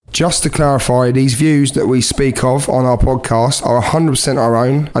Just to clarify, these views that we speak of on our podcast are 100% our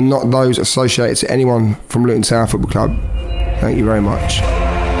own and not those associated to anyone from Luton Town Football Club. Thank you very much.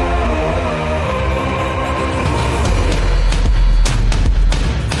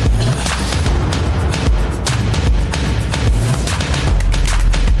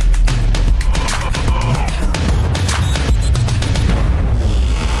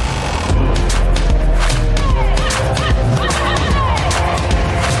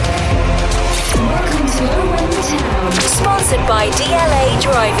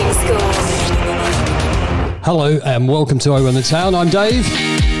 Hello and welcome to O on the Town. I'm Dave.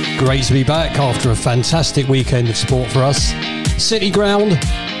 Great to be back after a fantastic weekend of sport for us. City Ground,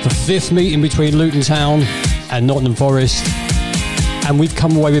 the fifth meeting between Luton Town and Nottingham Forest. And we've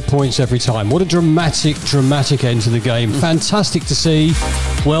come away with points every time. What a dramatic end to the game. Fantastic to see.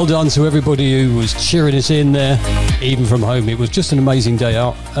 Well done to everybody who was cheering us in there, even from home. It was just an amazing day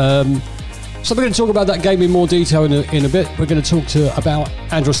out. So we're going to talk about that game in more detail in a bit. We're going to talk about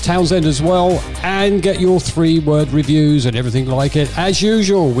Andros Townsend as well and get your 3-word reviews and everything like it. As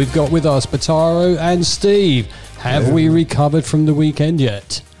usual, we've got with us Bataro and Steve. Have we recovered from the weekend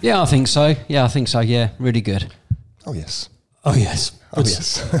yet? Yeah, I think so. Yeah, really good. Oh, yes.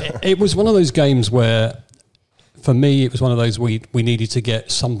 It was one of those games where, for me, it was one of those we needed to get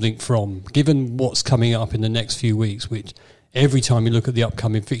something from, given what's coming up in the next few weeks, which... Every time you look at the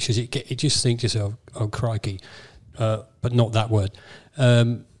upcoming fixtures, it just think to yourself, oh, crikey. But not that word.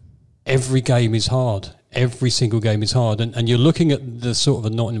 Every game is hard. Every single game is hard. And you're looking at the sort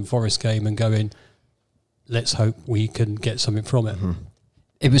of a Nottingham Forest game and going, let's hope we can get something from it. Mm-hmm.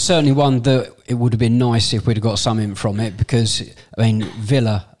 It was certainly one that it would have been nice if we'd have got something from it because, I mean,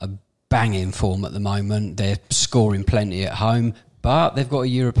 Villa are banging form at the moment. They're scoring plenty at home. But they've got a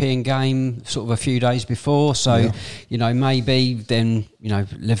European game sort of a few days before. So, maybe then,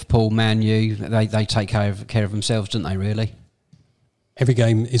 Liverpool, Man U, they take care of themselves, don't they, really? Every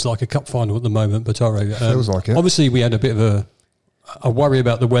game is like a cup final at the moment, but feels like it. Obviously, we had a bit of a worry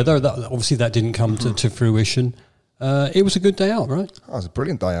about the weather. That didn't come to fruition. It was a good day out, right? Oh, it was a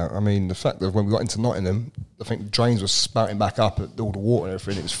brilliant day out. I mean, the fact that when we got into Nottingham, I think the drains were spouting back up at all the water and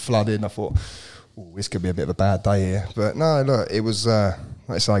everything. It was flooded, and I thought... this could be a bit of a bad day here. But no, look, it was, like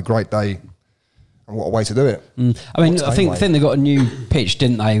I say, a great day. And what a way to do it. I mean, I think they got a new pitch,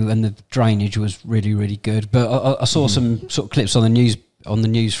 didn't they? And the drainage was really, really good. But I saw some sort of clips on the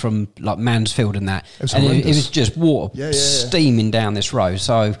news from like Mansfield and that. It was just water steaming down this road.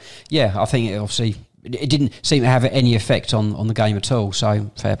 So, I think it didn't seem to have any effect on the game at all. So,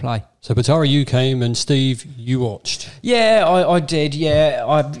 fair play. So, Batara, you came and Steve, you watched. Yeah, I did. Yeah,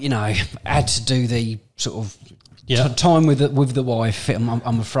 I had to do the sort of time with the wife.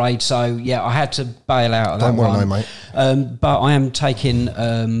 I'm afraid. So I had to bail out of that one. Don't worry, mate. But I am taking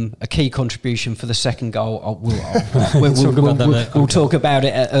a key contribution for the second goal. We'll talk about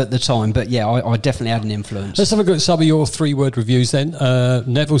it at the time. But I definitely had an influence. Let's have a look at some of your 3-word reviews then.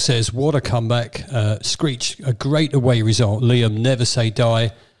 Neville says, "What a comeback! Screech, a great away result. Liam, never say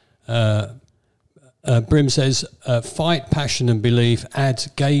die." Brim says, fight, passion and belief, add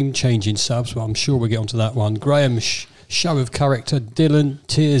game-changing subs. Well, I'm sure we'll get onto that one. Graham, show of character. Dylan,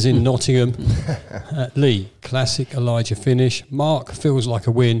 tears in Nottingham. Lee, classic Elijah finish. Mark, feels like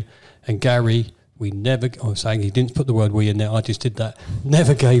a win. And Gary, saying he didn't put the word we in there, I just did that.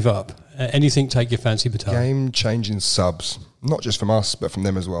 Never gave up. Anything take your fancy, Batal? Game-changing subs, not just from us, but from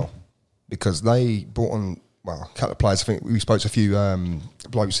them as well. Because they brought on... Well, a couple of players. I think we spoke to a few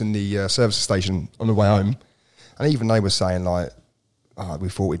blokes in the service station on the way home, and even they were saying like, "We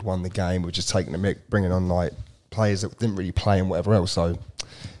thought we'd won the game. We're just taking the mick, bringing on like players that didn't really play and whatever else." So,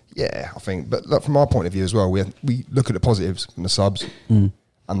 I think. But look, from our point of view as well, we look at the positives from the subs, and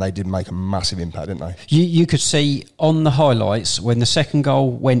they did make a massive impact, didn't they? You could see on the highlights when the second goal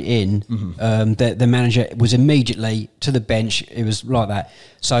went in, the manager was immediately to the bench. It was like that.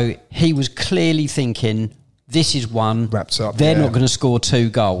 So he was clearly thinking, this is one. Wrapped up. They're not going to score 2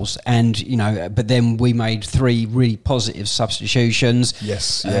 goals. And, but then we made 3 really positive substitutions.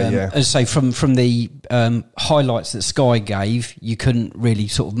 Yes, As I say, from the highlights that Sky gave, you couldn't really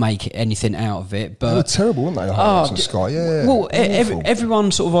sort of make anything out of it. But they were terrible, weren't they, the highlights on Sky? Yeah. Well,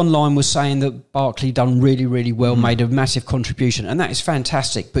 everyone sort of online was saying that Barkley done really, really well, made a massive contribution. And that is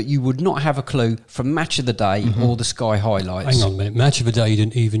fantastic. But you would not have a clue from Match of the Day or the Sky highlights. Hang on a minute. Match of the Day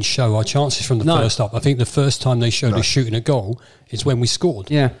didn't even show our chances from the first up. I think the first time they showed us shooting a goal is when we scored.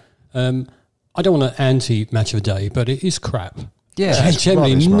 Yeah. I don't want to anti-Match of the Day, but it is crap. Yeah. It's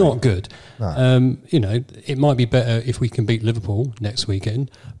generally rubbish, not good. No. It might be better if we can beat Liverpool next weekend,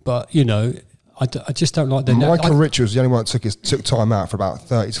 but, I just don't like that. Michael Richards was the only one that took time out for about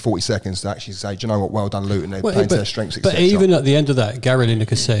 30 to 40 seconds to actually say, do you know what, well done Luton, they're playing to their strengths, etc. But even at the end of that, Gary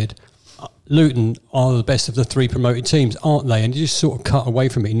Lineker said, Luton are the best of the 3 promoted teams, aren't they? And he just sort of cut away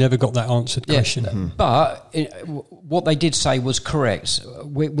from it. He never got that answered question. Mm-hmm. But what they did say was correct.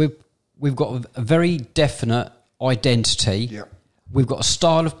 We've got a very definite identity. Yeah. We've got a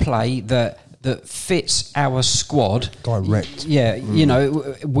style of play that fits our squad. Direct. Yeah, you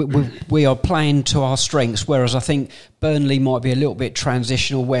know, we are playing to our strengths, whereas I think Burnley might be a little bit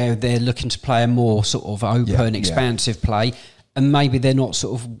transitional where they're looking to play a more sort of open, expansive play, and maybe they're not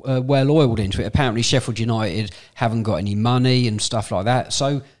sort of well-oiled into it. Apparently Sheffield United haven't got any money and stuff like that.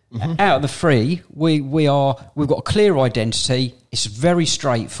 So out of the 3, we've got a clear identity. It's very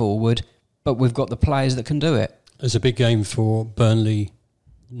straightforward, but we've got the players that can do it. There's a big game for Burnley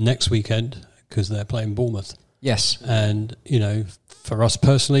next weekend because they're playing Bournemouth. Yes. And, you know, for us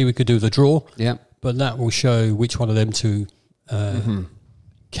personally, we could do the draw. Yeah. But that will show which one of them two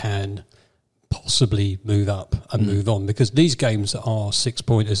can possibly move up and move on, because these games are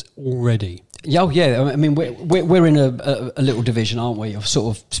 6-pointers already. Oh, yeah. I mean, we're in a little division, aren't we, of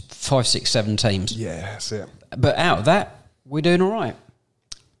sort of 5, 6, 7 teams. Yeah, that's it. But out of that, we're doing all right.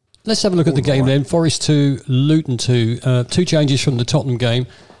 Let's have a look at the game then. Forest 2, Luton 2. 2 changes from the Tottenham game.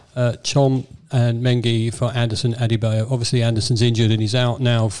 Chom and Mengi for Anderson, Adebayo. Obviously, Anderson's injured and he's out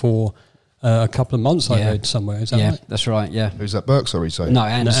now for a couple of months, I read somewhere. Is that right? That's right, yeah. Who's that, Burke, sorry? So? No,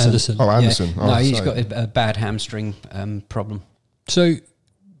 Anderson. Oh, Anderson. Yeah. No, he's got a bad hamstring problem. So,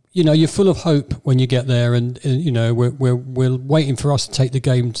 you know, you're full of hope when you get there, and you know, we're waiting for us to take the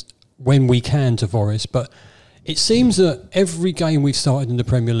games when we can to Forest, but it seems that every game we've started in the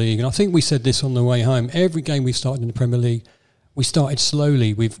Premier League, and I think we said this on the way home, every game we've started in the Premier League, we started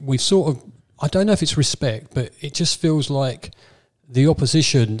slowly. We've sort of, I don't know if it's respect, but it just feels like the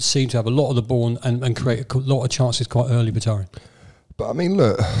opposition seem to have a lot of the ball and create a lot of chances quite early, Batari. But I mean,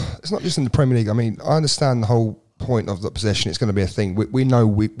 look, it's not just in the Premier League. I mean, I understand the whole point of the possession. It's going to be a thing. We know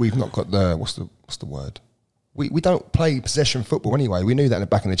we've not got the what's the word. We don't play possession football anyway. We knew that in the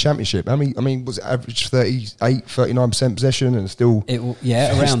back in the Championship. I mean, was it average 39% possession and still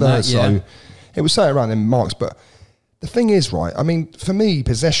around that. So it was something around them marks. But the thing is, right, I mean, for me,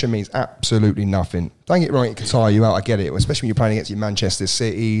 possession means absolutely nothing. Don't get me wrong, it can tire you out, I get it, especially when you're playing against your Manchester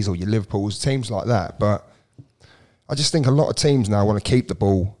Cities or your Liverpools, teams like that. But I just think a lot of teams now want to keep the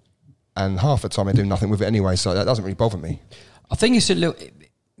ball, and half the time they do nothing with it anyway, so that doesn't really bother me. I think it's a little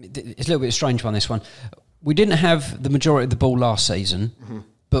bit strange on this one. We didn't have the majority of the ball last season,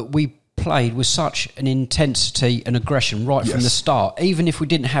 but we played with such an intensity and aggression right from the start. Even if we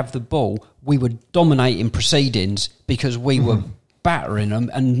didn't have the ball, we were dominating proceedings because we were battering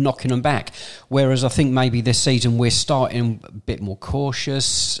them and knocking them back. Whereas I think maybe this season we're starting a bit more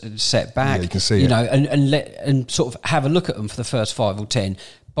cautious, set back, yeah, you can see and sort of have a look at them for the first 5 or 10.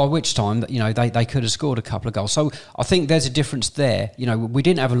 By which time, you know, they could have scored a couple of goals. So I think there's a difference there. You know, we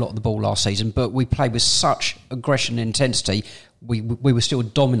didn't have a lot of the ball last season, but we played with such aggression and intensity. We were still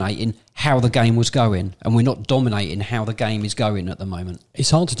dominating how the game was going, and we're not dominating how the game is going at the moment.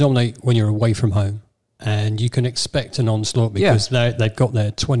 It's hard to dominate when you're away from home, and you can expect an onslaught because they've got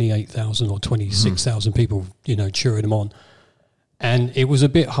their 28,000 or 26,000 people, you know, cheering them on. And it was a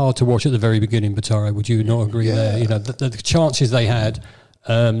bit hard to watch at the very beginning, Bataro. Would you not agree there? You know, the chances they had,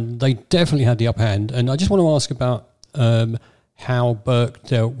 they definitely had the upper hand. And I just want to ask about how Burke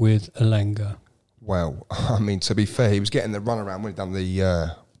dealt with Elanga. Well, I mean, to be fair, he was getting the run around when he done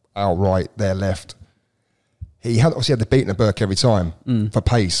the our right, their left. He had obviously had the beating of Burke every time for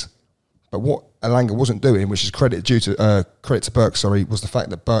pace. But what Elanga wasn't doing, which is credit to Burke, was the fact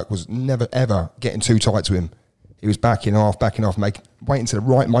that Burke was never ever getting too tight to him. He was backing off, waiting to the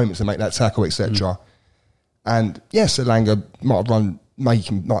right moments to make that tackle, etc. And yes, Elanga might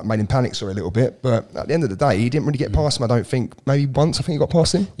have made him panic a little bit, but at the end of the day, he didn't really get past him. I don't think, maybe once. I think he got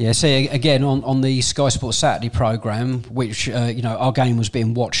past him. Yeah. See, again on the Sky Sports Saturday programme, which you know, our game was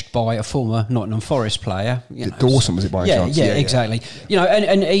being watched by a former Nottingham Forest player. Dawson, was it by any chance? Yeah, exactly. You know,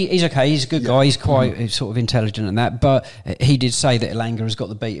 and he's okay. He's a good guy. He's quite sort of intelligent and that. But he did say that Elanga has got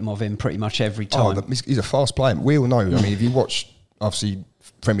the beating of him pretty much every time. Oh, he's a fast player. We all know. I mean, if you watch obviously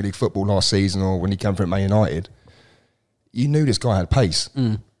Premier League football last season or when he came from Man United, you knew this guy had pace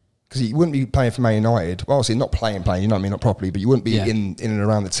because he wouldn't be playing for Man United. Well, obviously not playing, you know what I mean, not properly, but you wouldn't be in and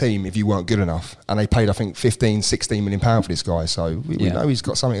around the team if you weren't good enough. And they paid, I think, 15, 16 million pounds for this guy. So we know he's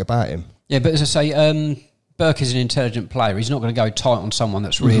got something about him. Yeah, but as I say, Burke is an intelligent player. He's not going to go tight on someone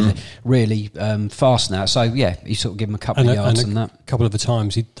that's really fast now. So, yeah, he sort of give him a couple of yards and that. A couple of the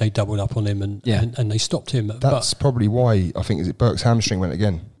times they doubled up on him and they stopped him. That's probably why, I think, is it Burke's hamstring went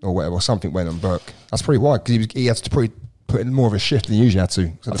again or whatever, or something went on Burke. That's probably why, because he had to probably put in more of a shift than he usually had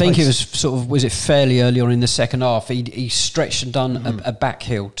to. I think it was was it fairly early on in the second half? He stretched and done a back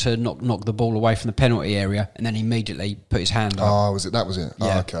heel to knock the ball away from the penalty area, and then immediately put his hand up. Oh, was it? That was it?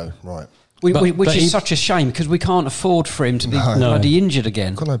 Yeah. Oh, okay, right. Which is such a shame, because we can't afford for him to be bloody injured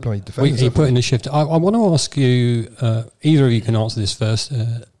again. Got no bloody defenders. He put in the shift. I want to ask you, either of you can answer this first,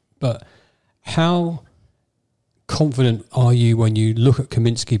 but how confident are you when you look at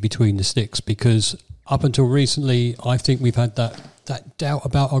Kaminsky between the sticks? Because up until recently, I think we've had that doubt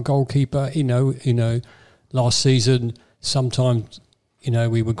about our goalkeeper. You know, last season, sometimes,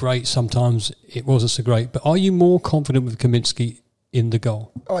 we were great, sometimes it wasn't so great. But are you more confident with Kaminsky in the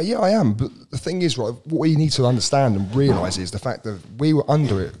goal? Oh, yeah, I am. But the thing is, right, what we need to understand and realise is the fact that we were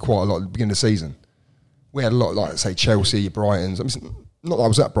under it quite a lot at the beginning of the season. We had a lot, like, say, Chelsea, Brighton's. I mean, not that I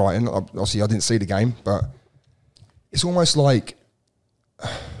was at Brighton. Obviously, I didn't see the game, but it's almost like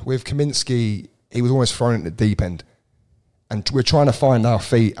with Kaminsky, he was almost thrown into the deep end. And we're trying to find our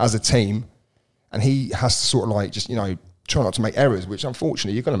feet as a team, and he has to sort of like just, try not to make errors, which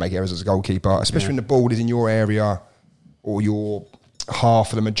unfortunately you're going to make errors as a goalkeeper, especially when the ball is in your area or your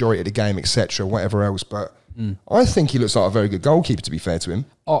half of the majority of the game, etc., whatever else. But I think he looks like a very good goalkeeper, to be fair to him.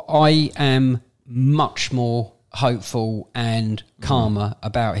 I am much more hopeful and calmer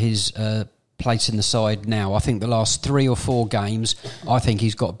about his place in the side now. I think the last 3 or 4 games, I think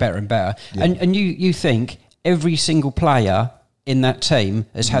he's got better and better. Yeah. And you think every single player in that team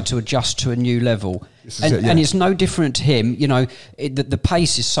has had to adjust to a new level. And it's no different to him. The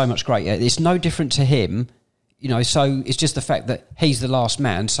pace is so much greater. It's no different to him. So it's just the fact that he's the last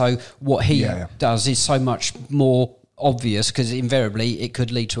man. So what he does is so much more obvious, because invariably it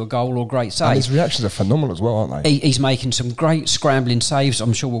could lead to a goal or great save. And his reactions are phenomenal as well, aren't they? He's making some great scrambling saves.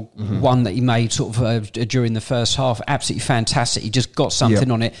 I'm sure one that he made sort of during the first half, absolutely fantastic. He just got something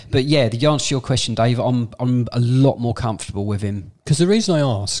on it. But yeah, the answer to your question, Dave, I'm a lot more comfortable with him. Because the reason I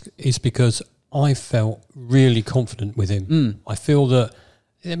ask is because I felt really confident with him. I feel that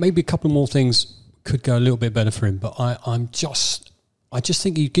maybe a couple more things could go a little bit better for him, but I just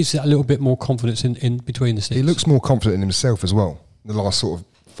think he gives it a little bit more confidence in between the sticks. He looks more confident in himself as well, the last sort of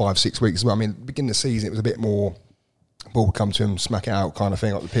 5-6 weeks as well. I mean, beginning of the season, it was a bit more ball would come to him, smack it out kind of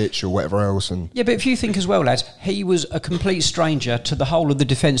thing, up the pitch or whatever else. And yeah, but if you think as well, lads, he was a complete stranger to the whole of the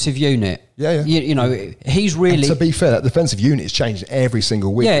defensive unit. Yeah. He's really... And to be fair, that defensive unit is changed every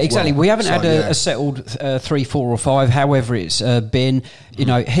single week. Yeah, exactly. Well. We haven't had a settled 3, 4 or 5, however it's been.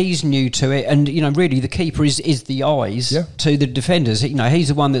 He's new to it. And, really the keeper is the eyes to the defenders. He's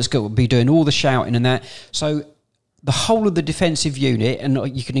the one that's got to be doing all the shouting and that. So... the whole of the defensive unit,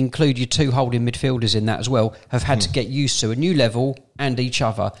 and you can include your 2 holding midfielders in that as well, have had to get used to a new level and each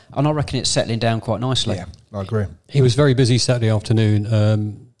other. And I reckon it's settling down quite nicely. Yeah, I agree. He was very busy Saturday afternoon.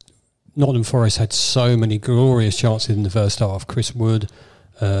 Nottingham Forest had so many glorious chances in the first half. Chris Wood,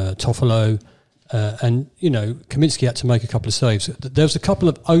 Toffolo, and, Kaminsky had to make a couple of saves. There was a couple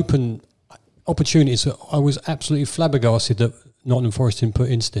of open opportunities that I was absolutely flabbergasted that Nottingham Forest didn't put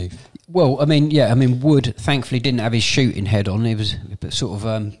in, Steve. Well, Wood thankfully didn't have his shooting head on. He was sort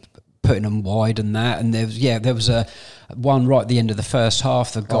of putting them wide and that. And there was a one right at the end of the first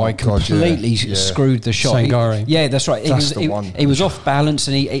half. The guy completely screwed the shot. Sangari. That's right. He was off balance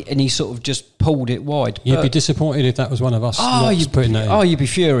and he sort of just pulled it wide. You'd be disappointed if that was one of us putting that in. Oh, you'd be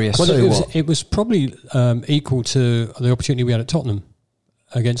furious. Well, it was probably equal to the opportunity we had at Tottenham,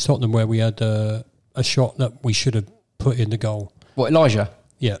 against Tottenham, where we had a shot that we should have put in the goal. What, Elijah?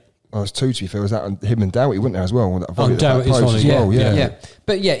 Yeah. Well, it was 2 to be fair. Was that him and Doughty, wasn't there, as well? Doughty's on it,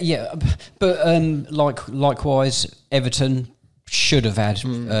 yeah. But likewise, Everton should have had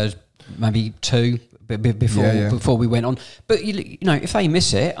maybe 2 before we went on. But if they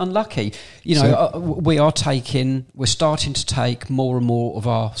miss it, unlucky. We're starting to take more and more of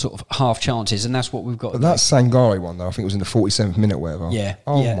our sort of half chances, and that's what we've got. But that Sangari one, though, I think it was in the 47th minute, whatever. Yeah.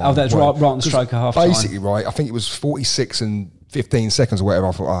 That's right on the stroke of half time. Basically, right. I think it was 46 and 15 seconds or whatever.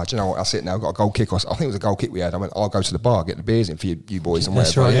 I thought, do you know what? That's it now. I've got a goal kick. I think it was a goal kick we had. I went, I'll go to the bar, get the beers in for you boys and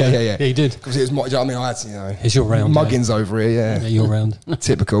whatever. That's right. Yeah, he did. Because it was, I had, it's your round. Muggins over here, yeah, your round.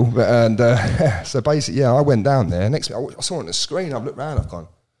 Typical. But so basically, I went down there. Next minute, I saw it on the screen. I've looked around. I've gone,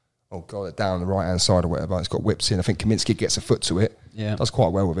 oh god, they're down the right hand side or whatever. It's got whips in. I think Kaminsky gets a foot to it. Yeah, does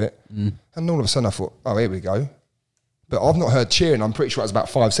quite well with it. And all of a sudden, I thought, oh, here we go. But I've not heard cheering. I'm pretty sure it was about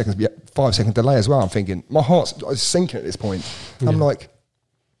 5 seconds. 5 second delay as well. I'm thinking my heart's sinking at this point. I'm like,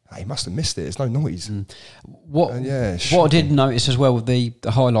 He must have missed it. There's no noise. What I did notice as well with the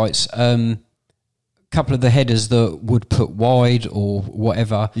highlights, couple of the headers that would put wide or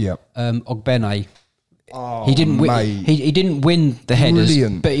whatever. Yeah. Ogbene. He didn't win. He didn't win the headers,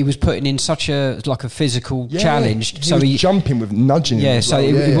 Brilliant. but he was putting in such a physical challenge. He was jumping with nudging. Yeah, him. so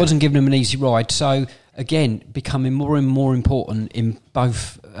he wasn't giving him an easy ride. So again, becoming more and more important in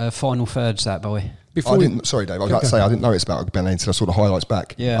both final thirds. That boy. Sorry, Dave. I was about to say I didn't notice about Ogbene until I saw the highlights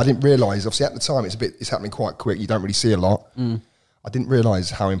back. Yeah. I didn't realise. Obviously, at the time, it's happening quite quick. You don't really see a lot. I didn't realise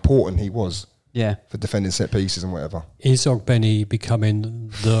how important he was. Yeah, for defending set pieces and whatever. Is Ogbene becoming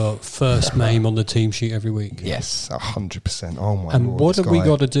the first name on the team sheet every week? Yes, 100%. Oh my and Lord, what have we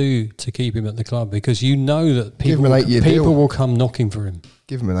got to do to keep him at the club? Because you know that people will come knocking for him.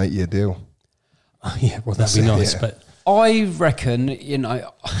 Give him an 8-year deal. Yeah, well, that'd be nice. But I reckon,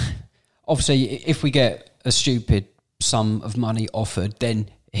 obviously, if we get a stupid sum of money offered, then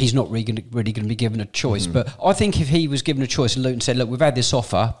he's not really going to be given a choice. But I think if he was given a choice and Luton said, look, we've had this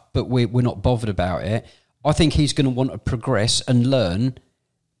offer, but we're not bothered about it, I think he's going to want to progress and learn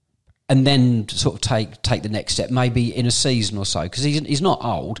and then sort of take the next step, maybe in a season or so, because he's not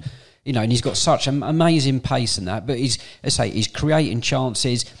old, and he's got such an amazing pace in that. But he's creating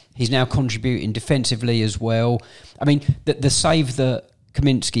chances. He's now contributing defensively as well. I mean, the save that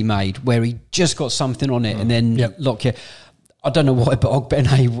Kaminsky made, where he just got something on it and then Lockyer... I don't know why, but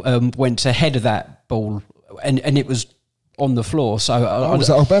Ogbene went ahead of that ball, and it was on the floor. So was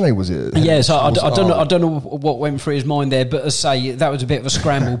that Ogbene? Was it? Yeah. So I don't know what went through his mind there, but as I say, that was a bit of a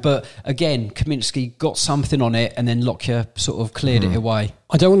scramble. But again, Kaminsky got something on it, and then Lockyer sort of cleared it away.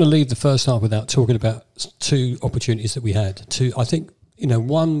 I don't want to leave the first half without talking about two opportunities that we had. I think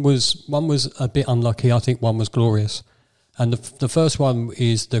one was a bit unlucky. I think one was glorious, and the first one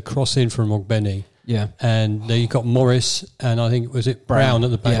is the cross in from Ogbene. Yeah, and you got Morris, and I think was it Brown at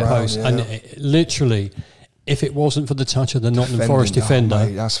the back post, and literally, if it wasn't for the touch of the Nottingham Forest defender,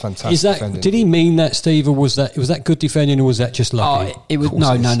 mate, that's fantastic. Did he mean that, Steve, or was that good defending, or was that just lucky? It was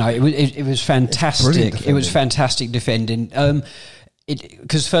no. It was fantastic. It was fantastic defending.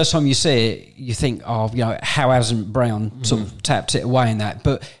 Because first time you see it, you think, how hasn't Brown sort of tapped it away in that?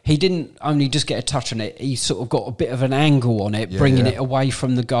 But he didn't only just get a touch on it; he sort of got a bit of an angle on it, bringing it away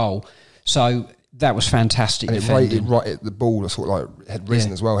from the goal. So that was fantastic. And it rated right at the ball, sort of like had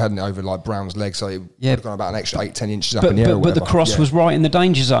risen as well, hadn't it, over like Brown's leg, so it would have gone about an extra 8-10 inches up in the air. But the cross was right in the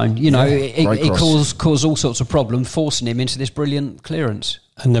danger zone. It caused all sorts of problems, forcing him into this brilliant clearance.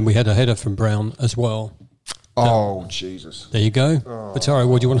 And then we had a header from Brown as well. Oh, Jesus. There you go. Batari,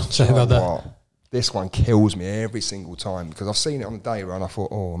 what do you want to say about that? This one kills me every single time, because I've seen it on the day where I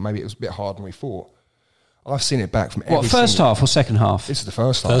thought, maybe it was a bit harder than we thought. I've seen it back from every first half or second half? This is the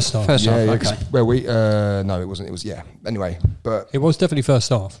first half. First half. Okay. Well, no, it wasn't. It was, anyway. But it was definitely first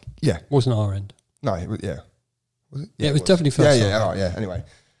half. Yeah. It wasn't our end. No, it was, Was it? Yeah, it was definitely first half. Yeah, all right, yeah. Anyway.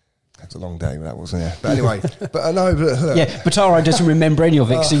 That was a long day, that wasn't it? But anyway. But no, but... Bataro doesn't remember any of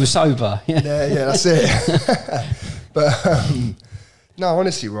it because he was sober. Yeah, that's it. But, no,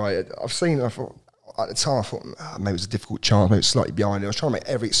 honestly, right, I've seen it, I thought... At the time, I thought maybe it was a difficult chance, maybe it was slightly behind it. I was trying to make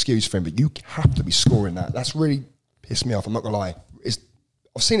every excuse for him, but you have to be scoring that. That's really pissed me off, I'm not going to lie.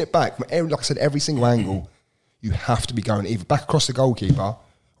 I've seen it back from, like I said, every single angle. You have to be going either back across the goalkeeper, or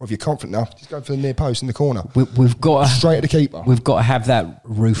if you're confident enough, just go for the near post in the corner. We've got straight at the keeper. We've got to have that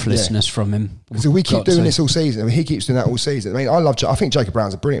ruthlessness from him. Because if we keep doing this all season, he keeps doing that all season. I mean, I think Jacob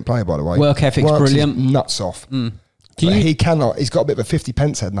Brown's a brilliant player, by the way. Work ethic's brilliant. Nuts off. He cannot. He's got a bit of a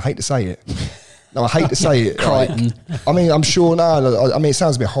 50-pence head, and I hate to say it. No, I hate to say it. I mean, I'm sure now. I mean, it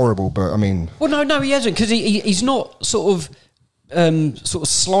sounds a bit horrible, but I mean... Well, no, he hasn't, because he's not sort of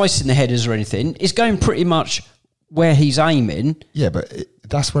slicing the headers or anything. He's going pretty much where he's aiming. Yeah, but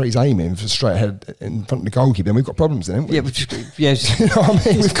that's where he's aiming, for straight ahead in front of the goalkeeper. Then we've got problems then, haven't we? Yeah. You know what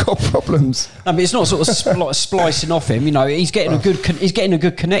I mean? We've got problems. I mean, it's not sort of splicing off him. He's getting a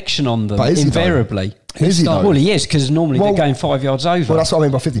good connection on them, invariably. Is he though? Well, he is, because normally they're going 5 yards over. Well, that's what I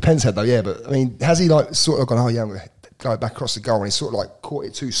mean by 50-pence head, though. Yeah, but I mean, has he sort of gone? I'm going to go back across the goal, and he's sort of caught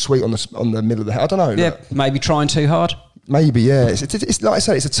it too sweet on the middle of the head. I don't know. Yeah, maybe trying too hard. Maybe, yeah. It's like I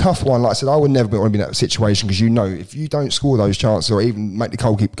said, it's a tough one. Like I said, I would never want to be in that situation, because if you don't score those chances or even make the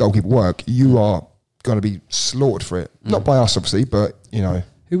goalkeeper work, you are going to be slaughtered for it. Not by us, obviously, but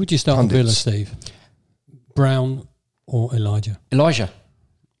Who would you start on Villa, Steve? Brown or Elijah? Elijah.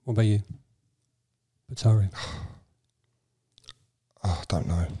 What about you? Batari. I don't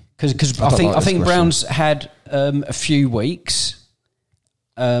know. Because I think Brown's had a few weeks.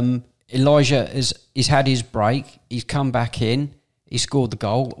 Elijah he's had his break. He's come back in. He scored the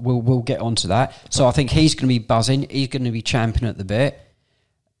goal. We'll get onto that. So I think he's going to be buzzing. He's going to be champing at the bit.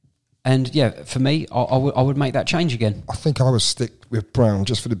 And yeah, for me, I would make that change again. I think I would stick with Brown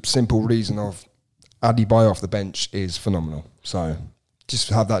just for the simple reason of Adebayo off the bench is phenomenal. So just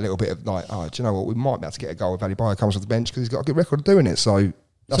have that little bit of like, do you know what? We might be able to get a goal if Adebayo comes off the bench because he's got a good record of doing it. So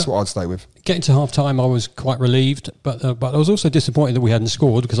that's what I'd stay with. Getting to half time, I was quite relieved, but I was also disappointed that we hadn't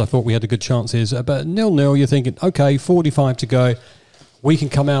scored because I thought we had the good chances. But 0-0, you're thinking, okay, 45 to go. We can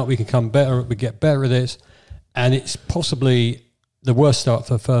come out, we can come better, we get better at this. And it's possibly the worst start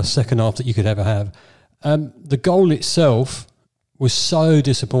for the first, second half that you could ever have. The goal itself was so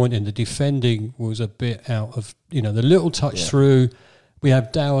disappointing. The defending was a bit out of, the little touch through. We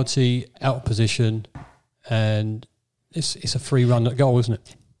have Doherty out of position, and it's a free run at goal, isn't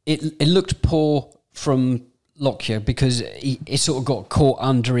it? It looked poor from Lockyer because he sort of got caught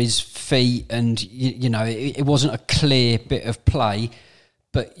under his feet, and it wasn't a clear bit of play.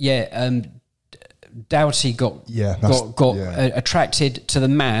 But Doherty got attracted to the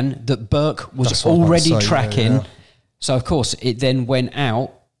man that Burke was already tracking. Yeah. So of course it then went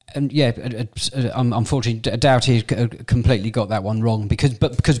out, and unfortunately Doherty completely got that one wrong because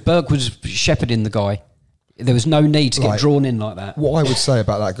Burke was shepherding the guy. There was no need to get drawn in like that. What I would say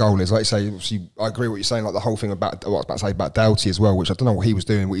about that goal is, like you say, obviously, I agree with what you're saying, like the whole thing about what I was about to say about Doughty as well, which I don't know what he was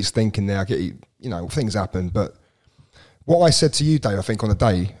doing, what he's thinking there. I get, things happen. But what I said to you, Dave, I think on the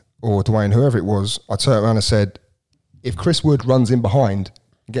day, or Dwayne, whoever it was, I turned around and said, if Chris Wood runs in behind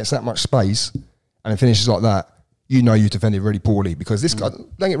and gets that much space and finishes like that, you defended really poorly because this guy. Don't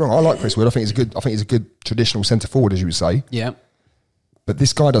get me wrong, I like Chris Wood. I think he's a good traditional centre forward, as you would say. Yeah. But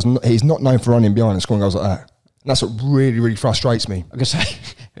this guy he's not known for running behind and scoring goals like that. And that's what really, really frustrates me. I guess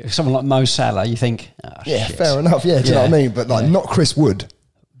if someone like Mo Salah, you think, shit. Fair enough. Yeah, do you know what I mean? But not Chris Wood.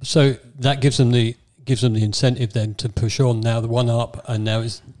 So that gives them the incentive then to push on. Now the one up, and now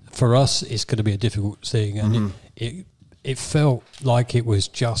for us, it's going to be a difficult thing. And it felt like it was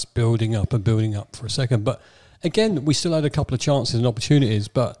just building up for a second. But again, we still had a couple of chances and opportunities,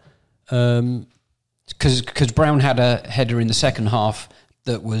 but because Brown had a header in the second half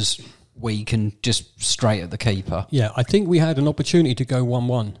that was weak and just straight at the keeper. Yeah, I think we had an opportunity to go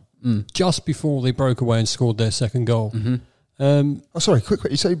 1-1 just before they broke away and scored their second goal. Sorry, quick.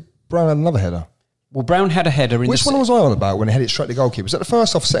 You say Brown had another header? Well, Brown had a header. Which one was I on about when he headed straight to goalkeeper? Was that the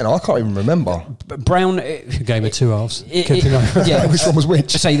first half or second? I can't even remember. Brown... A game of two halves. Which one was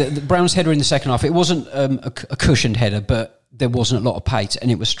which? To say that Brown's header in the second half, it wasn't a cushioned header, but there wasn't a lot of pace,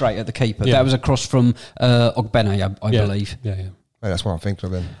 and it was straight at the keeper. Yeah. That was across from Ogbene, I believe. Yeah. Oh, that's what I'm thinking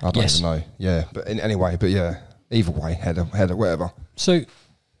of then. I don't even know. Yeah, but anyway, either way, header, whatever. So,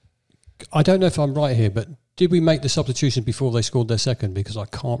 I don't know if I'm right here, but did we make the substitution before they scored their second? Because I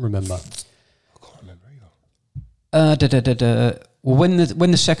can't remember. Well, when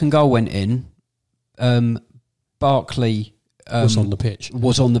the second goal went in, Barkley was on the pitch.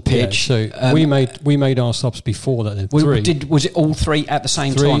 Yeah, so we made our subs before that. Then was it all three at the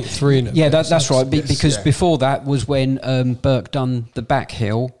same time? Three. Yeah, that's right. Because before that was when Burke done the back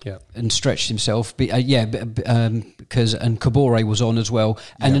heel and stretched himself. Because Kabore was on as well,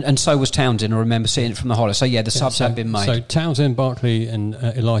 and so was Townsend. I remember seeing it from the highlight. So the subs had been made. So Townsend, Barkley, and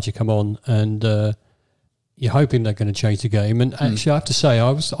Elijah come on, and you're hoping they're going to change the game. And actually, I have to say, I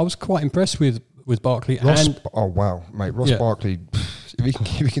was quite impressed with Barkley. Oh wow, mate, Ross Barkley. If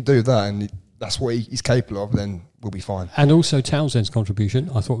he can do that, and that's what he's capable of, then we'll be fine. And also Townsend's contribution,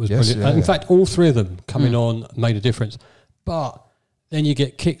 I thought was brilliant. In fact, all three of them coming on made a difference. But then you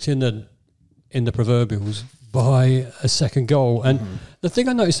get kicked in the proverbials by a second goal. And the thing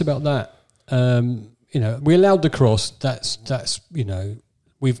I noticed about that, we allowed the cross. That's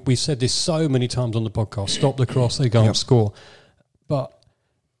we've said this so many times on the podcast. Stop the cross, they go and score. But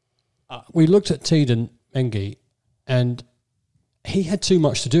we looked at Teden Mengi, and he had too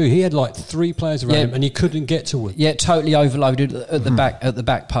much to do. He had like three players around him, and he couldn't get to it. Yeah, totally overloaded at the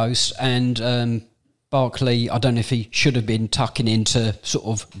back post. And Barkley, I don't know if he should have been tucking into sort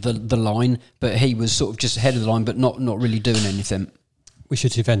of the line, but he was sort of just ahead of the line, but not really doing anything. We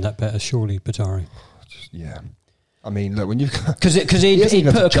should defend that better, surely, Batari. Yeah. I mean, look, when you because he'd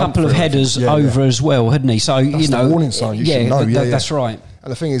put a couple of headers over as well, hadn't he? So that's the warning sign. You should know. That's right.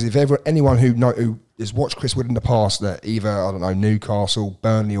 And the thing is, if anyone who has watched Chris Wood in the past, that either Newcastle,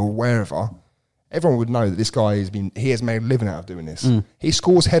 Burnley, or wherever, everyone would know that this guy has made a living out of doing this. He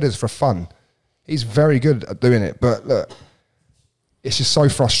scores headers for fun. He's very good at doing it. But look, it's just so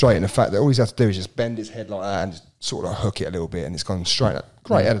frustrating the fact that all he's had to do is just bend his head like that and just sort of hook it a little bit, and it's gone straight.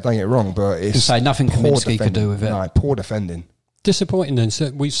 Great header, don't get it wrong, but it's nothing Kaminsky could do with it. No, poor defending. Disappointing then.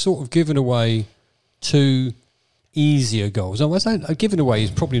 So we've sort of given away two easier goals. Given away is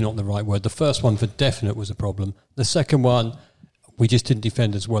probably not the right word. The first one for definite was a problem. The second one, we just didn't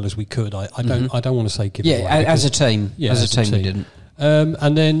defend as well as we could. I don't want to say give Yeah, away as a team. Yeah, as a team, we didn't.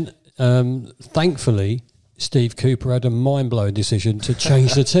 And then, thankfully, Steve Cooper had a mind-blowing decision to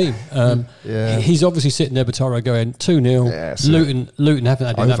change the team. He's obviously sitting there, Bataro, going 2-0. Luton haven't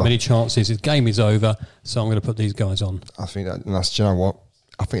had that many chances. His game is over, so I'm going to put these guys on. I think that's, do you know what?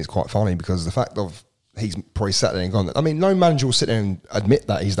 I think it's quite funny because the fact of he's probably sat there and gone, I mean, no manager will sit there and admit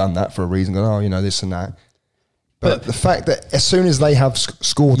that he's done that for a reason, going, this and that. But the fact that as soon as they have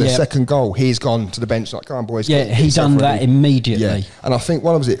scored their second goal, he's gone to the bench like, come on, boys. Yeah, he done that immediately. Yeah. And I think,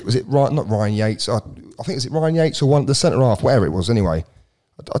 what was it? Was it not Ryan Yates? I think is it Ryan Yates or one the centre half, whatever it was. Anyway,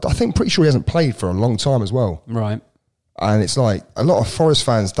 I think pretty sure he hasn't played for a long time as well. Right. And it's like a lot of Forest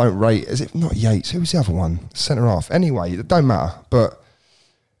fans don't rate. Is it not Yates? Who was the other one? Centre half. Anyway, it don't matter. But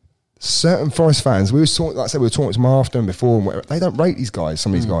certain Forest fans, we were talking to them after and before, and whatever, they don't rate these guys.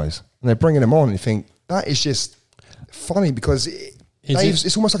 Some of these guys, and they're bringing them on. And you think that is just funny because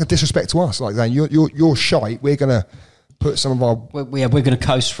it's almost like a disrespect to us. Like saying you're shite. We're gonna put some of our we're going to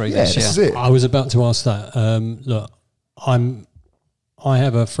coast through this. This is it. I was about to ask that. Look, I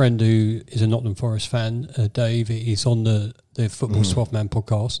have a friend who is a Nottingham Forest fan, Dave. He's on the Football 12-Man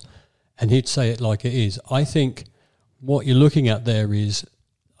podcast, and he'd say it like it is. I think what you're looking at there is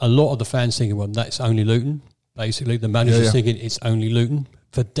a lot of the fans thinking, well, that's only Luton. Basically, the manager's thinking it's only Luton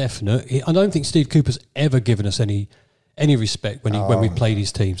for definite. I don't think Steve Cooper's ever given us any respect when we played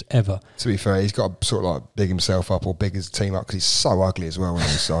his teams ever. To be fair, he's got to sort of like big himself up or big his team up because he's so ugly as well.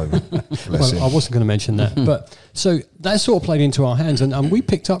 So bless him. I wasn't going to mention that, but so that sort of played into our hands, and we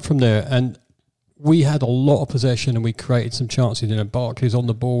picked up from there, and we had a lot of possession, and we created some chances. Barkley's on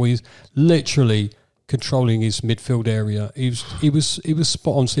the ball; he's literally controlling his midfield area. He was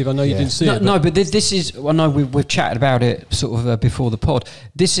spot on, Steve. I know you didn't see it. But this is. I know we've chatted about it sort of before the pod.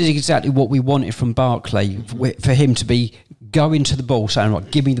 This is exactly what we wanted from Barkley, for him to be going to the ball, saying, "Right,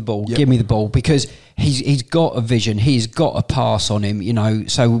 give me the ball, give me the ball," because he's got a vision, he's got a pass on him.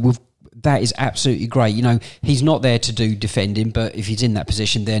 So that is absolutely great. He's not there to do defending, but if he's in that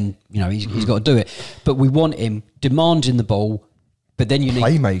position, then he's got to do it. But we want him demanding the ball. But then you need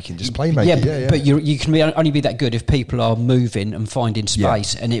playmaking. Yeah, but you can only be that good if people are moving and finding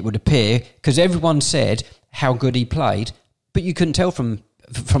space. And it would appear, because everyone said how good he played, but you couldn't tell from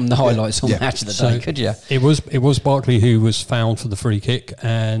the highlights on Match of the Day, could you? It was Barkley who was fouled for the free kick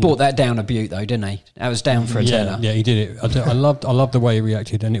and brought that down a beaut though, didn't he? That was down for a tenner. Yeah, he did it. I loved the way he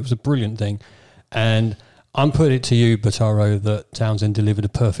reacted, and it was a brilliant thing. And I'm putting it to you, Bataro, that Townsend delivered a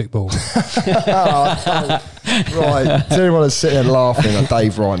perfect ball. Right, to anyone that's sitting there laughing at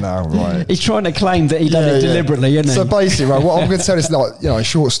Dave right now, right? He's trying to claim that he done it deliberately, isn't he? So basically, right, what I'm going to tell is a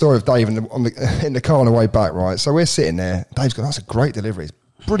short story of Dave in the car on the way back, right? So we're sitting there. Dave's going, "That's a great delivery, it's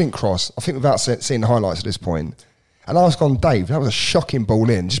a brilliant cross." I think without seeing the highlights at this point. And I was gone, "Dave, that was a shocking ball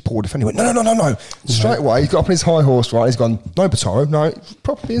in." Just pulled defender. He went, no. Straight away, he's got up on his high horse, right? He's gone, "No, Bataro, no."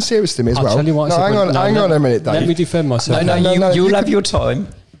 Probably being serious to me as well. Tell you what, hang on a minute, Dave. Let me defend myself. No, you'll have your time.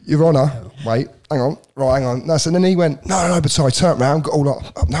 Your Honour, wait, hang on. No, so then he went, no, Bataro, turn around, got all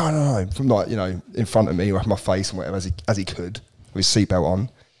up, no, from in front of me, or my face and whatever, as he could, with his seatbelt on.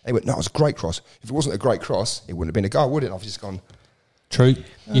 He went, "No, it was a great cross. If it wasn't a great cross, it wouldn't have been a goal, would it?" I've just gone, "True,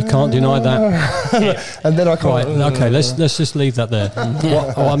 you can't deny that." And then I can't. Right, okay, let's just leave that there.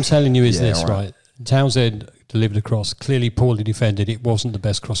 What I'm telling you is this, right? Townsend delivered a cross, clearly poorly defended. It wasn't the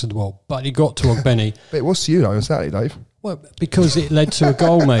best cross in the world, but he got to Ogbeni. But it was to you though, on Saturday, Dave. Well, because it led to a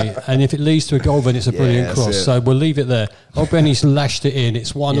goal, mate. And if it leads to a goal, then it's a brilliant cross. So we'll leave it there. Ogbeni's lashed it in.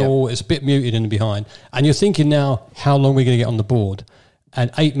 It's 1-1. It's a bit muted in the behind. And you're thinking now, how long are we going to get on the board?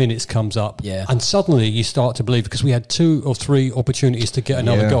 And 8 minutes comes up. Yeah. And suddenly you start to believe, because we had 2 or 3 opportunities to get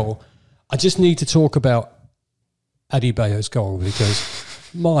another goal. I just need to talk about Adebayo's goal, because,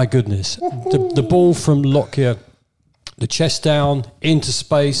 my goodness, the ball from Lockyer, the chest down, into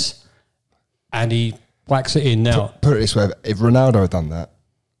space, and he whacks it in now. Put it this way, if Ronaldo had done that,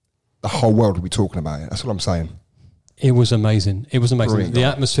 the whole world would be talking about it. That's what I'm saying. It was amazing. It was amazing. Brilliant. The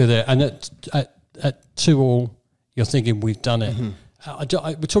atmosphere there. And at 2-2, you're thinking, we've done it.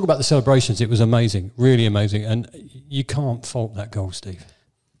 We talk about the celebrations. It was amazing. Really amazing. And you can't fault that goal, Steve.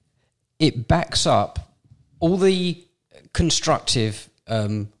 It backs up all the constructive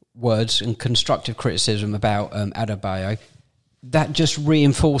words and constructive criticism about Adebayo. That just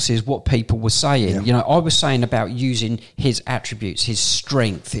reinforces what people were saying. Yeah. I was saying about using his attributes, his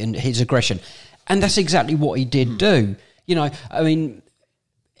strength and his aggression. And that's exactly what he did do. I mean,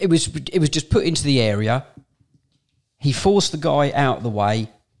 it was just put into the area. He forced the guy out of the way.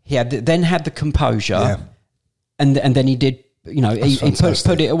 He then had the composure. Yeah. And then he did he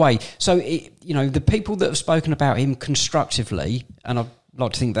put it away. So, the people that have spoken about him constructively, and I'd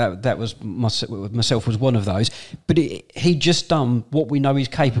like to think that was myself was one of those, but he just done what we know he's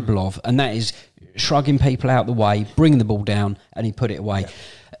capable of, and that is shrugging people out the way, bringing the ball down, and he put it away.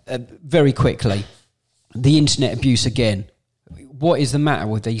 Very quickly, the internet abuse again. What is the matter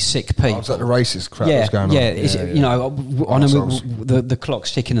with these sick people? Was that the racist crap that's going on? I know the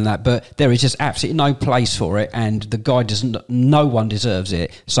clock's ticking and that, but there is just absolutely no place for it, and the guy no one deserves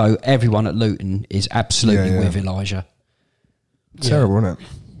it. So everyone at Luton is absolutely with Elijah. Terrible, isn't it?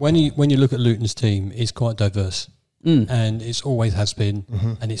 When you look at Luton's team, it's quite diverse. And it's always has been,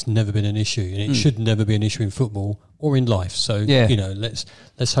 and it's never been an issue, and it should never be an issue in football or in life. So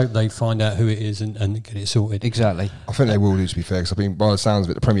let's hope they find out who it is and get it sorted. Exactly. I think they will do, to be fair, because I think by the sounds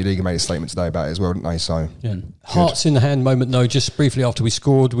of it, the Premier League made a statement today about it as well, didn't they? So hearts in the hand moment though. Just briefly after we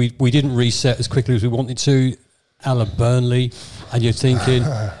scored, we didn't reset as quickly as we wanted to. Alan Burnley, and you're thinking,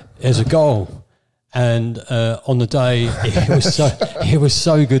 there's a goal. And on the day, it was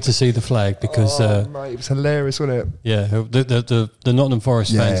so good to see the flag because mate, it was hilarious, wasn't it? Yeah, the Nottingham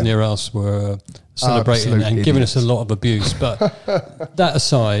Forest fans near us were celebrating and giving us a lot of abuse. But that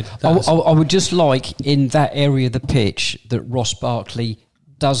aside, I would just like in that area of the pitch that Ross Barkley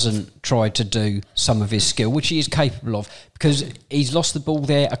doesn't try to do some of his skill, which he is capable of, because he's lost the ball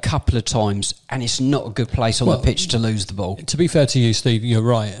there a couple of times, and it's not a good place on the pitch to lose the ball. To be fair to you, Steve, you're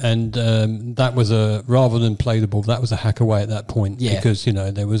right, and that was rather than play the ball, that was a hack away at that point, because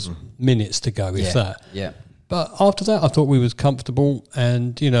there was minutes to go, if that. Yeah. But after that, I thought we was comfortable,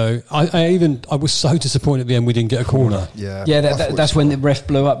 and I was so disappointed at the end we didn't get a corner. That's when the ref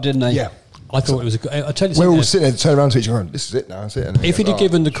blew up, didn't he? Yeah. I thought it was I tell you we're all sitting there, turn around to each other going, this is it now, that's it. If he'd have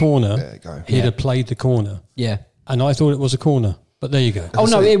given the corner, he'd have played the corner. Yeah. And I thought it was a corner. But there you go. Oh,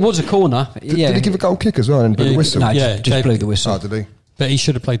 no, it was a corner. Did he give a goal kick as well and blew the whistle? No, just blew the whistle. Oh, did he? But he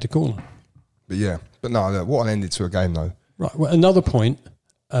should have played the corner. But no, look, what an ending to a game, though. Right. Well, another point,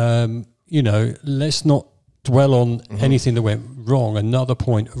 let's not dwell on anything that went wrong. Another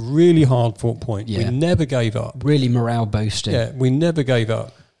point, a really hard-fought point. Yeah. We never gave up. Really morale boosting. Yeah, we never gave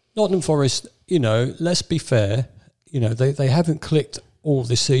up. Nottingham Forest, let's be fair, they haven't clicked all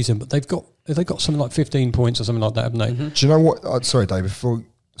this season, but they've got something like 15 points or something like that, haven't they? Do you know what? Sorry, Dave, I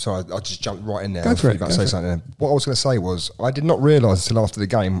just jumped right in there. Go for it. Say something. What I was going to say was, I did not realise until after the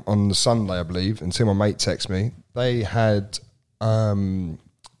game on the Sunday, I believe, until my mate texted me, they had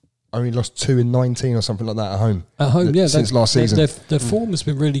only lost 2 in 19 or something like that at home. At home, since last season. Their form has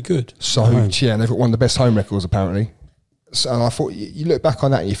been really good. So, and they've got one of the best home records, apparently. So, and I thought, you look back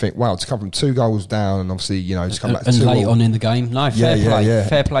on that and you think, wow, to come from 2 goals down and obviously, to come back to 2 and late on in the game. No, fair play.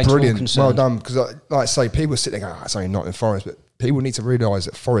 Fair play. Brilliant. Well done. Because, like I say, people are sitting there going, it's only Nottingham Forest, but people need to realise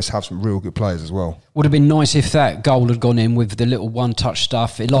that Forest have some real good players as well. Would have been nice if that goal had gone in with the little one-touch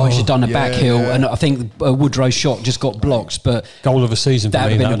stuff. Elijah done a back heel, and I think Woodrow's shot just got blocked. But goal of the season for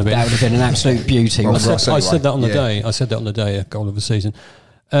me. That would have been an absolute beauty. I said that on the day. I said that on the day. A goal of the season.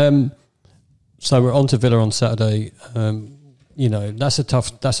 So we're on to Villa on Saturday. That's a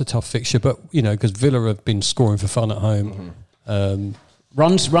tough fixture, but because Villa have been scoring for fun at home.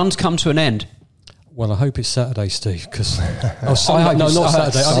 Runs come to an end. Well, I hope it's Saturday, Steve. Because not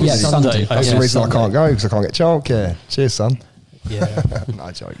Saturday. I think it's Sunday. That's the reason I can't go, because I can't get childcare. Cheers, son. Yeah, no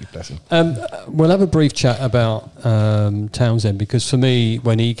joke, you bless him. We'll have a brief chat about Townsend, because for me,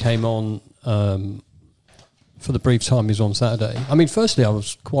 when he came on for the brief time he was on Saturday, I mean, firstly, I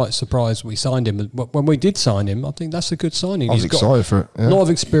was quite surprised we signed him. When we did sign him, I think that's a good signing. I was excited for it. A lot of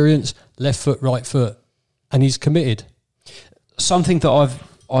experience, left foot, right foot, and he's committed. Something that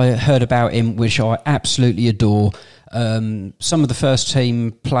I heard about him, which I absolutely adore. Some of the first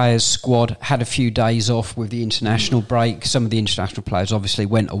team players squad had a few days off with the international break. Some of the international players obviously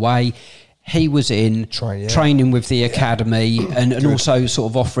went away. He was in training with the academy and also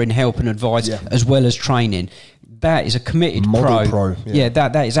sort of offering help and advice as well as training. That is a committed pro.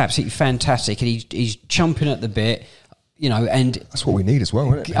 That is absolutely fantastic, and he's chomping at the bit. And that's what we need as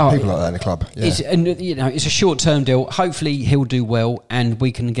well, isn't it? People like that in the club. Yeah. It's a short-term deal. Hopefully, he'll do well, and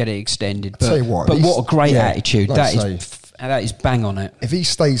we can get it extended. But, tell you what, what a great attitude! That is bang on it. If he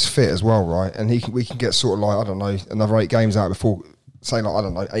stays fit as well, right, and we can get sort of like, I don't know, another 8 games out before, say like, I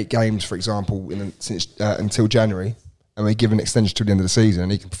don't know, 8 games for example, until January, and we give an extension to the end of the season,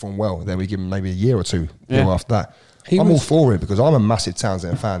 and he can perform well. Then we give him maybe a year or 2 after that. I'm all for it, because I'm a massive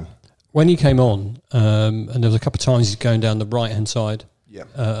Townsend fan. When he came on, and there was a couple of times he's going down the right-hand side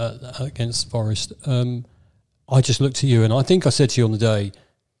against Forest, I just looked at you, and I think I said to you on the day,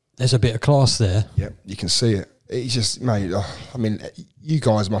 there's a bit of class there. Yeah, you can see it. He's just, mate, I mean, you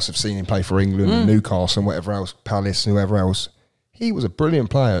guys must have seen him play for England and Newcastle and whatever else, Palace and whoever else. He was a brilliant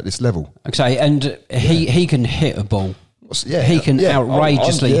player at this level. Okay, and he can hit a ball. Yeah, he can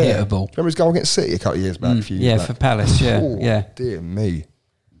outrageously hit a ball. Remember his goal against City a couple of years back? A few years back? For Palace, yeah. Dear me.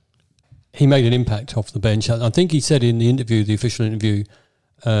 He made an impact off the bench. I think he said in the interview, the official interview,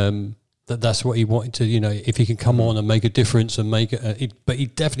 that's what he wanted to, if he can come on and make a difference and make it. But he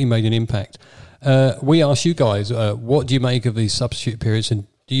definitely made an impact. We asked you guys, what do you make of these substitute periods, and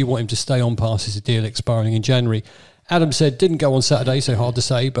do you want him to stay on past his deal expiring in January? Adam said, didn't go on Saturday, so hard to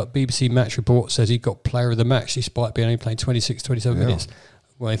say, but BBC Match Report says he got player of the match despite being only playing 26, 27 minutes.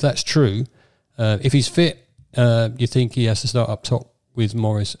 Well, if that's true, if he's fit, you think he has to start up top with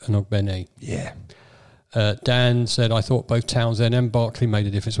Morris and Ogbene? Yeah. Dan said, I thought both Townsend and Barkley made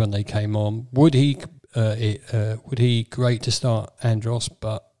a difference when they came on. Would he great to start Andros,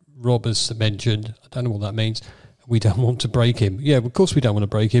 but Rob has mentioned, I don't know what that means, we don't want to break him. Yeah, of course we don't want to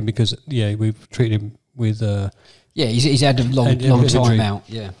break him because, we've treated him with... he's had a long time out.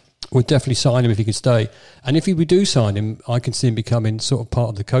 Yeah, we'd definitely sign him if he could stay. And if we do sign him, I can see him becoming sort of part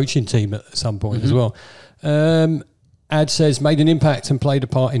of the coaching team at some point as well. Ad says, made an impact and played a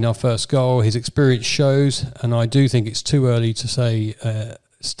part in our first goal. His experience shows, and I do think it's too early to say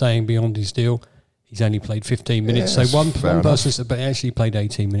staying beyond his deal. He's only played 15 minutes. So one person said, but he actually played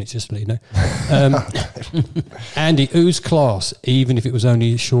 18 minutes, just to let you know. Andy, who's class, even if it was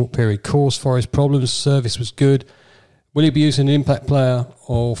only a short period? Cause for his problems, service was good. Will he be using an impact player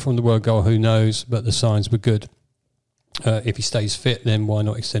or from the word goal? Who knows? But the signs were good. If he stays fit, then why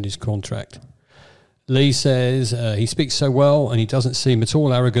not extend his contract? Lee says he speaks so well and he doesn't seem at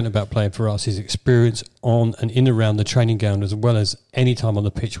all arrogant about playing for us. His experience on and in around the training ground as well as any time on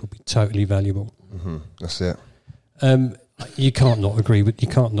the pitch will be totally valuable. Mm-hmm. That's it. You can't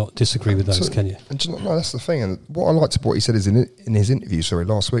not disagree with those, can you? And no, that's the thing. And what I liked about what he said is in his interview,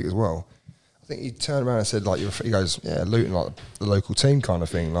 last week as well. I think he turned around and said, he goes, Luton, like the local team kind of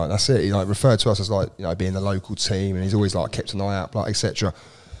thing. Like, that's it. He referred to us as being the local team, and he's always kept an eye out, etc.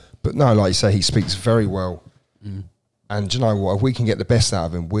 But no, like you say, he speaks very well. Mm. And do you know what? If we can get the best out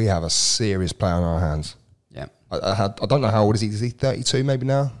of him, we have a serious player on our hands. Yeah. I don't know how old is he? Is he 32 maybe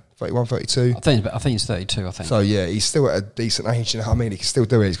now? 31, 32? I think it's 32, I think. So, yeah, he's still at a decent age, you know what I mean? He can still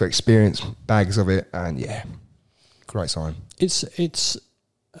do it. He's got experience, bags of it, and, great sign. It's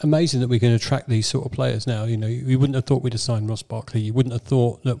amazing that we can attract these sort of players now. We wouldn't have thought we'd have signed Ross Barkley. You wouldn't have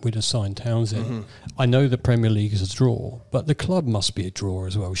thought that we'd have signed Townsend. Mm-hmm. I know the Premier League is a draw, but the club must be a draw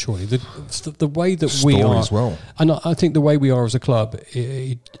as well, surely. The way that we are... as well. And I think the way we are as a club,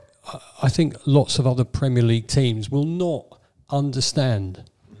 I think lots of other Premier League teams will not understand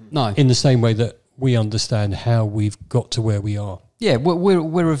in the same way that we understand how we've got to where we are. Yeah,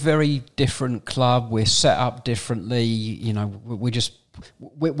 we're a very different club. We're set up differently.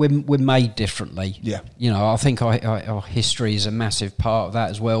 We're made differently. Yeah. I think our history is a massive part of that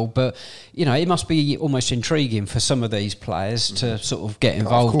as well. But, it must be almost intriguing for some of these players to sort of get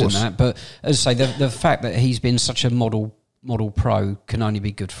involved in that. But as I say, the fact that he's been such a model pro can only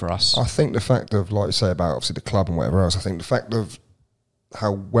be good for us. I think the fact of, like you say, about obviously the club and whatever else, I think the fact of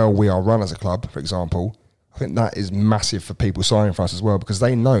how well we are run as a club, for example, I think that is massive for people signing for us as well, because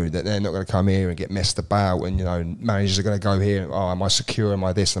they know that they're not going to come here and get messed about and, managers are going to go here and, am I secure, am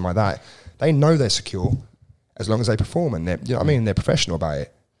I this, am I that? They know they're secure as long as they perform and they're professional about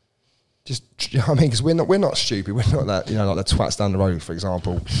it. Because we're not stupid. We're not that, like the twats down the road, for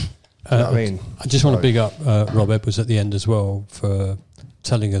example. I just want to big up Rob Edwards at the end as well for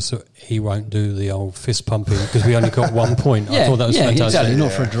telling us that he won't do the old fist pumping because we only got 1 point. I thought that was fantastic. Exactly,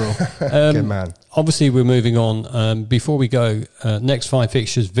 not for a draw. Good man. Obviously, we're moving on. Before we go, next 5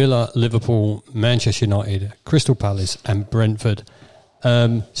 fixtures: Villa, Liverpool, Manchester United, Crystal Palace and Brentford.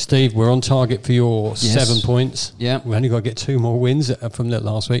 Steve, we're on target for your 7 points. Yeah. We only got to get 2 more wins from that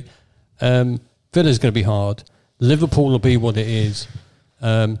last week. Villa's going to be hard. Liverpool will be what it is.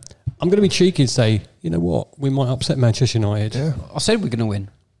 I'm going to be cheeky and say, you know what, we might upset Manchester United. Yeah. I said we're going to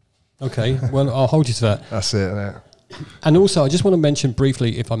win. Okay, well, I'll hold you to that. That's it, isn't it? And also, I just want to mention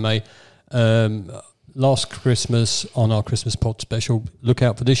briefly, if I may, last Christmas on our Christmas pod special, look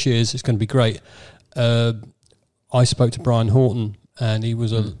out for this year's, it's going to be great. I spoke to Brian Horton, and he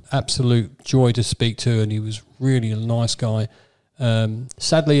was an absolute joy to speak to, and he was really a nice guy.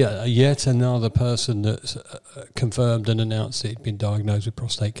 Sadly, yet another person that's confirmed and announced that he'd been diagnosed with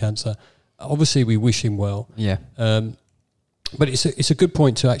prostate cancer. Obviously, we wish him well. Yeah. But it's a good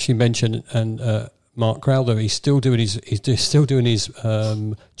point to actually mention. And Mark Crowther, he's still doing his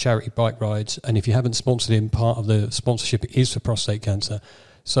charity bike rides. And if you haven't sponsored him, part of the sponsorship is for prostate cancer.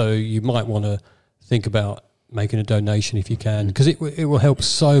 So you might want to think about making a donation if you can, because it will help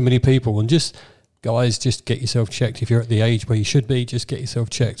so many people. And just guys, just get yourself checked. If you're at the age where you should be, just get yourself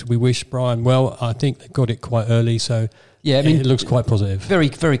checked. We wish Brian well. I think they got it quite early, so yeah, I mean, it looks quite positive. Very,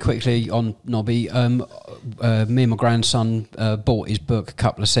 very quickly on Nobby, me and my grandson bought his book a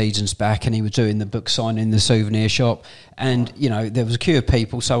couple of seasons back, and he was doing the book signing in the souvenir shop, and you know there was a queue of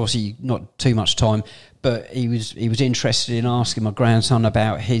people, so obviously not too much time. But he was interested in asking my grandson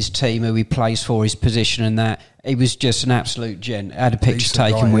about his team, who he plays for, his position, and that. He was just an absolute gent. Had a picture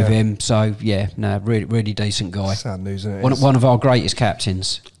taken with him, so yeah, no, really, really decent guy. Sad news, isn't it? One of our greatest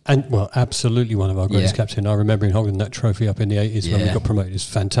captains. And well, absolutely one of our greatest captains. I remember him holding that trophy up in the 80s when we got promoted. It's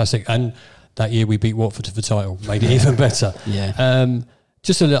fantastic. And that year we beat Watford to the title, made it even better.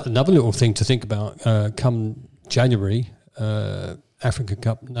 Just another little thing to think about. Come January, African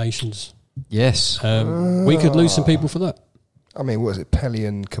Cup Nations. Yes. We could lose some people for that. I mean, what is it? Pelly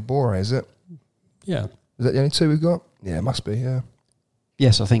and Kabore, is it? Yeah. Is that the only two we've got? Yeah, it must be, yeah.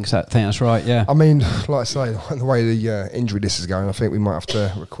 Yes, I think that's right, yeah. I mean, like I say, the way the injury list is going, I think we might have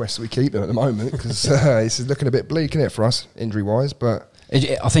to request that we keep them at the moment, because this is looking a bit bleak, isn't it, for us, injury-wise, but...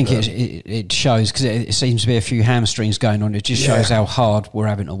 I think it shows, because it seems to be a few hamstrings going on. It just shows how hard we're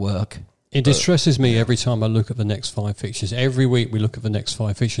having to work. It distresses me every time I look at the next 5 fixtures. Every week we look at the next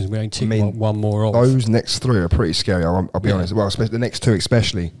 5 fixtures. We only tick one more off. Those next 3 are pretty scary, I'll be honest. Well, especially the next 2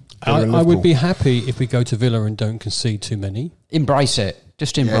 especially. I would be happy if we go to Villa and don't concede too many. Embrace it.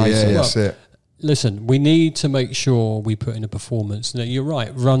 Just embrace it. That's it. Listen, we need to make sure we put in a performance. Now, you're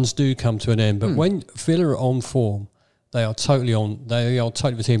right, runs do come to an end, but when Villa are on form, they are totally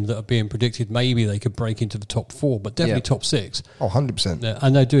the team that are being predicted. Maybe they could break into the top 4, but definitely top 6. Oh, 100%. Yeah,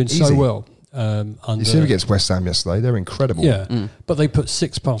 and they're doing so well. You see them against West Ham yesterday. They're incredible. Yeah, but they put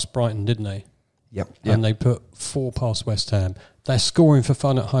 6 past Brighton, didn't they? Yep. And they put 4 past West Ham. They're scoring for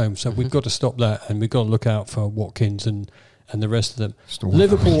fun at home, so we've got to stop that, and we've got to look out for Watkins and the rest of them.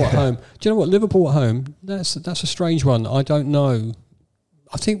 Liverpool at home. Do you know what? Liverpool at home, that's a strange one. I don't know.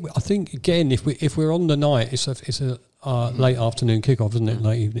 I think again, if we're on the night, it's a late afternoon kickoff, isn't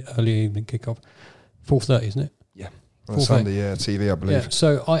it? Early evening kickoff, 4:30, isn't it? Yeah, on Sunday, TV, I believe. Yeah,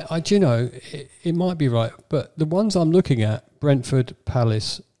 so I do you know it might be right, but the ones I'm looking at, Brentford,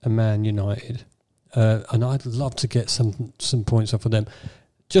 Palace, and Man United, and I'd love to get some points off of them.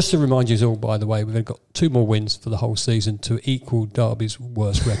 Just to remind you all, by the way, we've got 2 more wins for the whole season to equal Derby's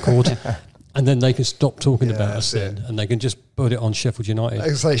worst record. And then they can stop talking about us then, and they can just put it on Sheffield United.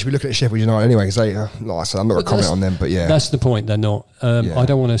 Like I say, you should be looking at Sheffield United anyway, because like I said, I'm not going to comment on them, but yeah. That's the point, they're not. I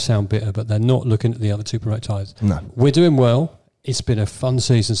don't want to sound bitter, but they're not looking at the other 2 promoted ties. No. We're doing well. It's been a fun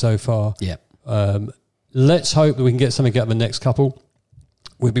season so far. Yeah. Let's hope that we can get something out of the next couple.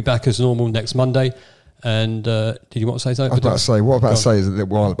 We'll be back as normal next Monday. And did you want to say something? What I was about to say is a little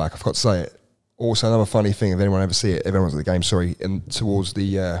while back, I forgot to say it. Also, another funny thing, if anyone ever see it, everyone's at the game, and towards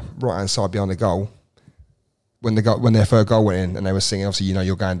the right-hand side behind the goal, when their third goal went in and they were singing, obviously,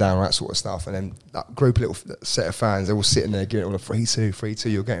 you're going down, all that sort of stuff, and then that group, little set of fans, they're all sitting there giving it all a 3-2,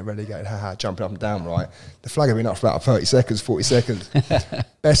 3-2, you're getting relegated, jumping up and down, right? The flag had been up for about 30 seconds, 40 seconds.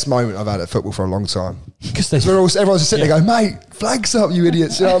 Best moment I've had at football for a long time. Because everyone's just sitting there going, mate, flag's up, you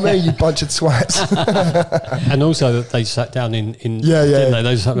idiots, you know what I mean? You bunch of twats. And also they sat down in didn't they?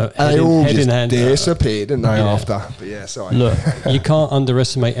 They just they all just disappeared, didn't they, after? But yeah, sorry. Look, you can't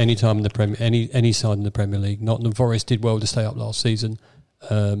underestimate any time in the Premier, any side in the Premier League. Nottingham Forest did well to stay up last season.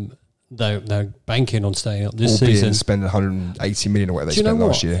 They're banking on staying up this season. And spend 180 million or whatever they spent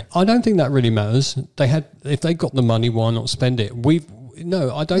last year. I don't think that really matters. If they got the money, why not spend it?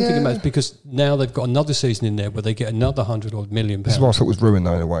 I don't think it matters, because now they've got another season in there where they get another 100-odd million pounds. This is what I thought was ruined,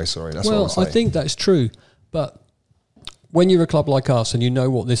 though, in a way. Sorry, that's what I think that's true, but when you're a club like us and you know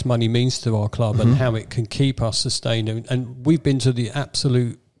what this money means to our club and how it can keep us sustained, and we've been to the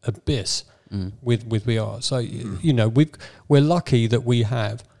absolute abyss with VR. So we're lucky that we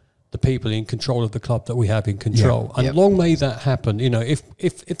have the people in control of the club that we have in control, and long may that happen.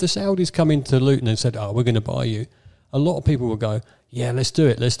 If the Saudis come into Luton and said, "Oh, we're going to buy you," a lot of people will go, "Yeah, let's do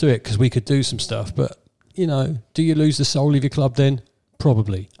it, because we could do some stuff." But do you lose the soul of your club then?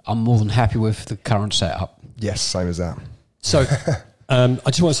 Probably. I'm more than happy with the current setup. Yes, same as that. So, I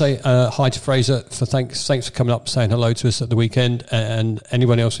just want to say hi to Fraser. Thanks for coming up, saying hello to us at the weekend, and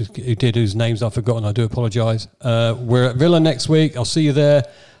anyone else who did, whose names I've forgotten, I do apologise. We're at Villa next week. I'll see you there.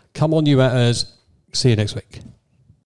 Come on, you at us. See you next week.